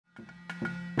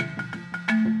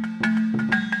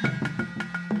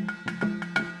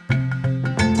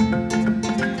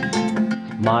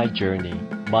My journey,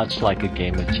 much like a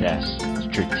game of chess,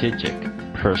 strategic,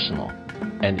 personal,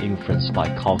 and influenced by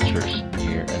cultures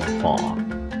near and far.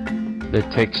 The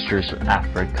textures of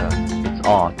Africa, its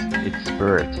art, its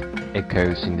spirit,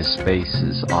 echoes in the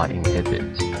spaces I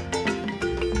inhabit.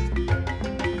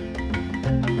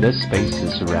 The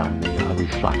spaces around me are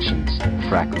reflections,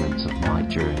 fragments of my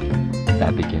journey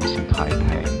that begins in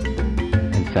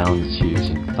Taipei and found its use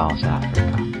in South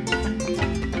Africa.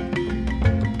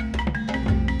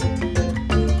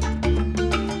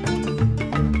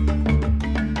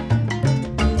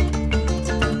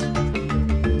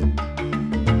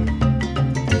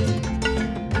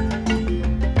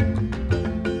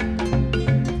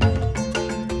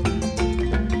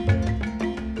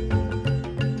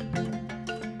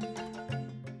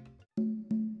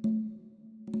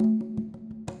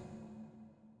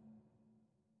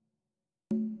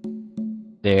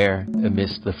 There,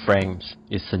 amidst the frames,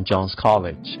 is St. John's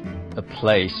College, a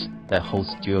place that holds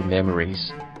dual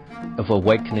memories of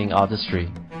awakening artistry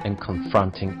and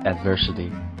confronting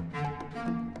adversity.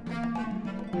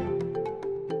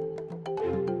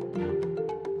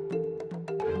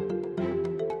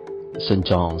 St.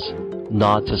 John's,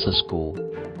 not as a school,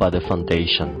 but a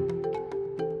foundation,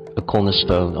 a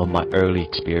cornerstone of my early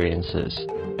experiences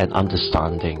and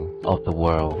understanding of the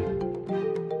world.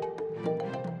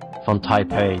 From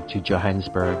Taipei to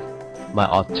Johannesburg, my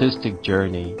artistic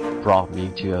journey brought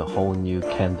me to a whole new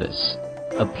canvas,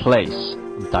 a place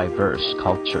of diverse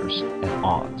cultures and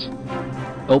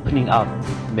art, opening up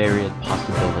myriad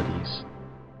possibilities.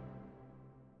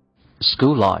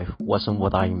 School life wasn't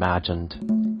what I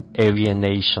imagined.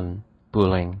 Alienation,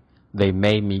 bullying, they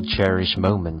made me cherish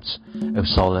moments of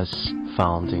solace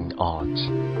found in art.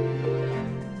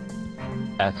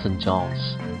 At St.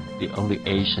 John's, the only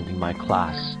Asian in my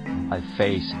class, I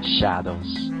faced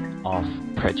shadows of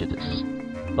prejudice,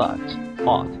 but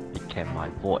art became my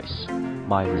voice,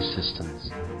 my resistance.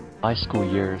 My school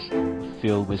years,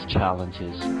 filled with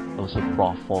challenges, also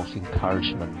brought forth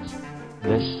encouragement.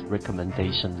 This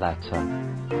recommendation letter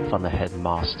from the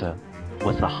headmaster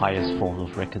was the highest form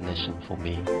of recognition for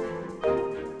me.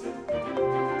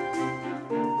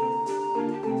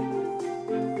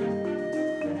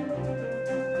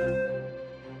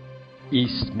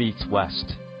 East meets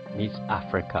West meets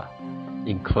Africa.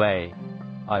 In clay,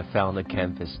 I found a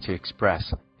canvas to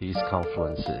express these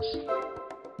confluences.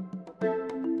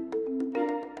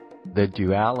 The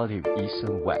duality of East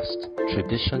and West,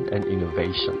 tradition and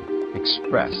innovation,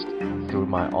 expressed through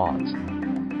my art,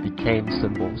 became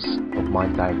symbols of my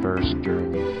diverse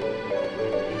journey.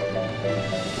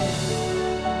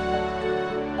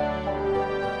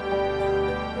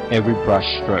 Every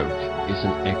brushstroke is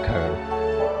an echo,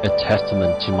 a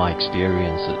testament to my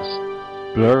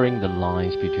experiences, blurring the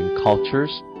lines between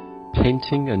cultures,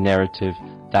 painting a narrative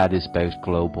that is both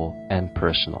global and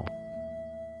personal.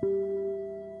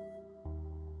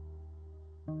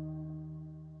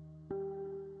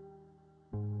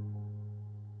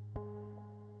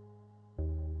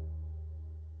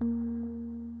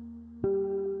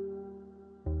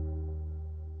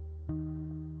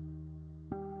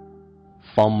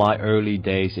 From my early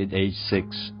days at age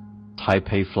 6,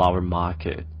 Taipei Flower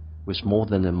Market was more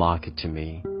than a market to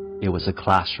me. It was a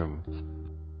classroom.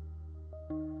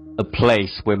 A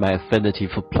place where my affinity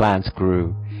for plants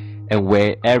grew and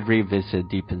where every visit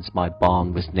deepens my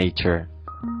bond with nature.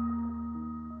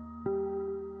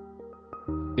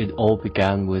 It all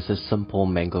began with a simple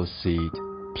mango seed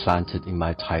planted in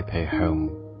my Taipei home.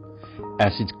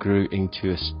 As it grew into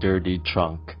a sturdy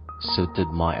trunk, so did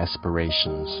my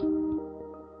aspirations.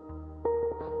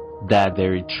 That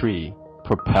very tree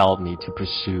propelled me to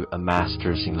pursue a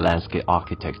master's in landscape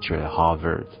architecture at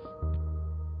Harvard.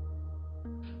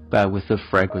 But with the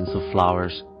fragrance of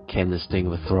flowers came the sting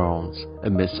of thorns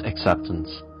amidst acceptance.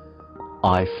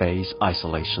 I faced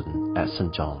isolation at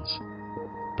St. John's,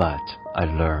 but I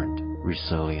learned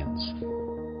resilience.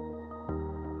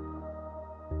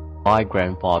 My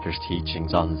grandfather's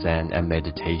teachings on Zen and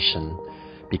meditation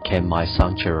became my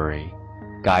sanctuary,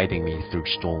 guiding me through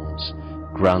storms,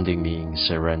 grounding me in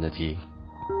serenity.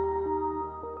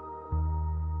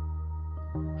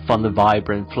 From the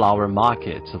vibrant flower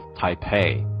markets of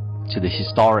Taipei to the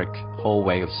historic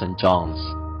hallway of St. John's,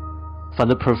 from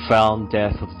the profound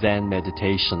depth of Zen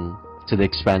meditation to the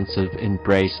expansive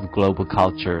embrace of global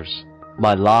cultures,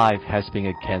 my life has been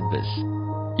a canvas,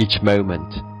 each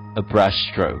moment a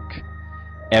brushstroke,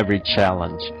 every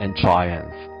challenge and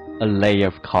triumph, a layer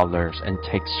of colors and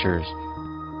textures.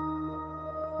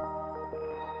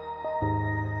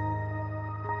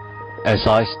 As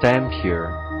I stand here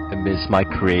amidst my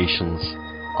creations,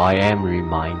 I am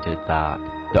reminded that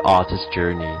the artist's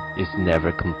journey is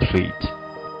never complete.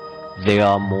 There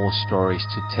are more stories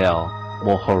to tell,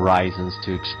 more horizons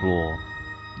to explore.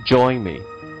 Join me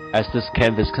as this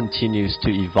canvas continues to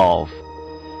evolve,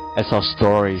 as our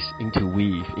stories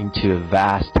interweave into a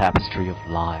vast tapestry of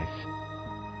life.